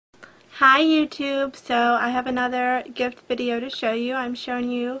Hi YouTube, so I have another gift video to show you. I'm showing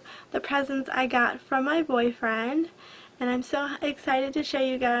you the presents I got from my boyfriend, and I'm so excited to show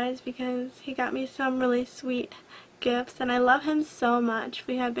you guys because he got me some really sweet gifts and I love him so much.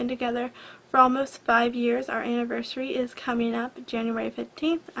 We have been together for almost 5 years. Our anniversary is coming up January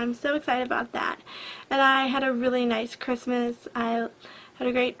 15th. I'm so excited about that. And I had a really nice Christmas. I had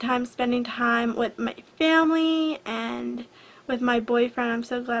a great time spending time with my family and with my boyfriend. I'm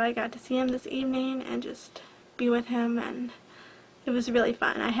so glad I got to see him this evening and just be with him, and it was really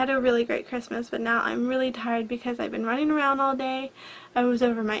fun. I had a really great Christmas, but now I'm really tired because I've been running around all day. I was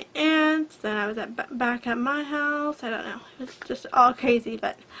over my aunt's, then I was back at my house. I don't know. It was just all crazy,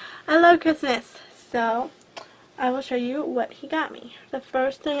 but I love Christmas. So I will show you what he got me. The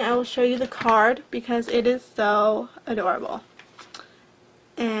first thing, I will show you the card because it is so adorable.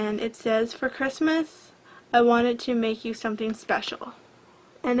 And it says, "For Christmas, I wanted to make you something special."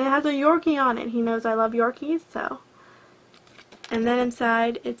 And it has a Yorkie on it. He knows I love Yorkies, so. And then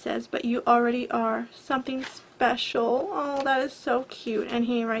inside it says, "But you already are something special." Oh, that is so cute. And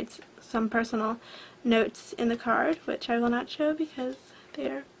he writes some personal notes in the card, which I will not show because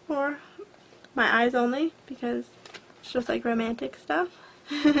they're for my eyes only, because it's just like romantic stuff.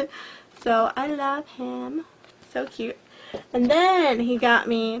 So I love him. So cute. And then he got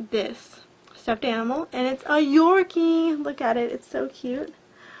me this stuffed animal, and it's a Yorkie. Look at it, it's so cute.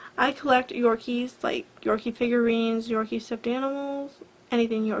 I collect Yorkies, like Yorkie figurines, Yorkie stuffed animals,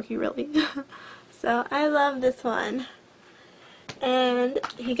 anything Yorkie really. So I love this one. And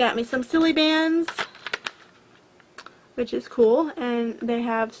he got me some silly bands, which is cool, and they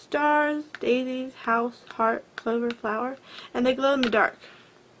have stars, daisies, house, heart, clover, flower, and they glow in the dark.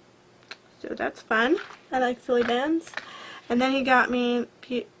 So that's fun. I like silly bands. And then he got me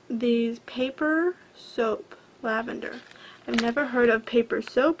these paper soap lavender. I've never heard of paper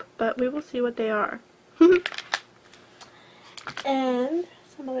soap, but we will see what they are. And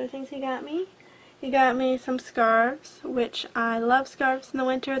some other things he got me. He got me some scarves, which I love scarves in the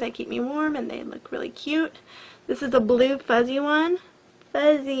winter. They keep me warm and they look really cute. This is a blue fuzzy one.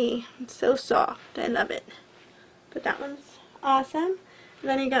 Fuzzy. It's so soft. I love it. But that one's awesome. And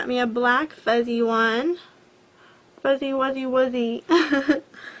then he got me a black fuzzy one. Fuzzy wuzzy wuzzy.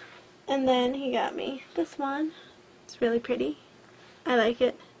 And then he got me this one. It's really pretty. I like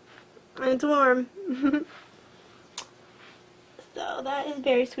it. And it's warm. So that is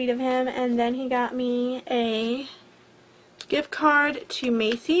very sweet of him. And then he got me a gift card to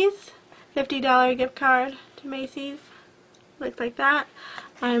Macy's. $50 gift card to Macy's. Looks like that.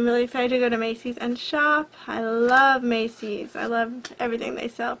 I'm really excited to go to Macy's and shop. I love Macy's. I love everything they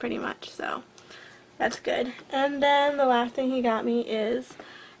sell pretty much. So that's good. And then the last thing he got me is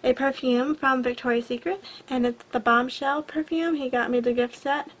a perfume from Victoria's Secret, and it's the Bombshell perfume. He got me the gift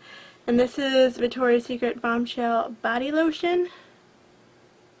set, and this is Victoria's Secret Bombshell body lotion.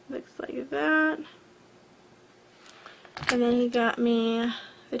 Looks like that. And then he got me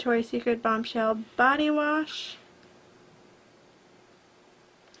Victoria's Secret Bombshell body wash.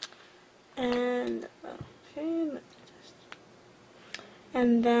 And okay,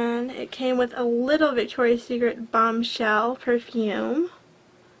 and then it came with a little Victoria's Secret Bombshell perfume.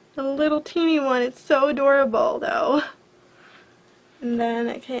 A little teeny one. It's so adorable though. And then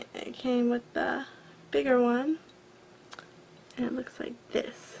it came with the bigger one. And it looks like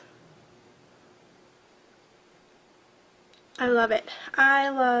this. I love it. I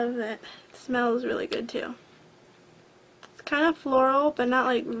love it. It smells really good too. It's kind of floral, but not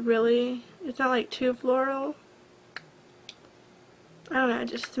like really. It's not like too floral. I don't know, it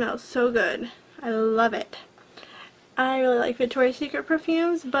just smells so good. I love it. I really like Victoria's Secret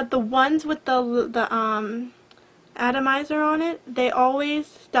perfumes, but the ones with the atomizer on it, they always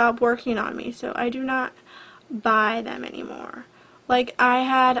stop working on me, so I do not buy them anymore. Like I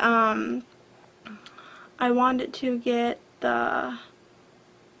had, I wanted to get the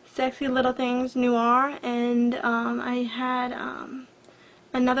Sexy Little Things Noir, and I had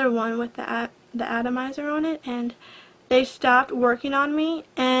another one with the atomizer on it, and they stopped working on me,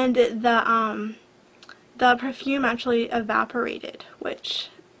 and the perfume actually evaporated, which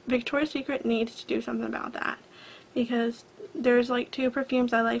Victoria's Secret needs to do something about that, because there's like 2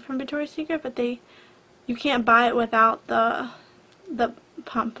 perfumes I like from Victoria's Secret, but you can't buy it without the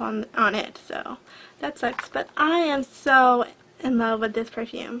pump on it, so that sucks. But I am so in love with this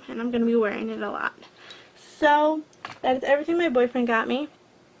perfume, and I'm going to be wearing it a lot. So that is everything my boyfriend got me,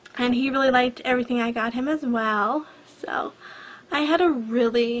 and he really liked everything I got him as well. So I had a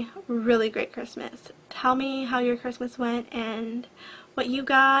really, really great Christmas. Tell me how your Christmas went and what you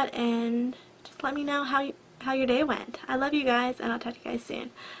got, and just let me know how your day went. I love you guys, and I'll talk to you guys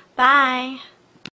soon. Bye!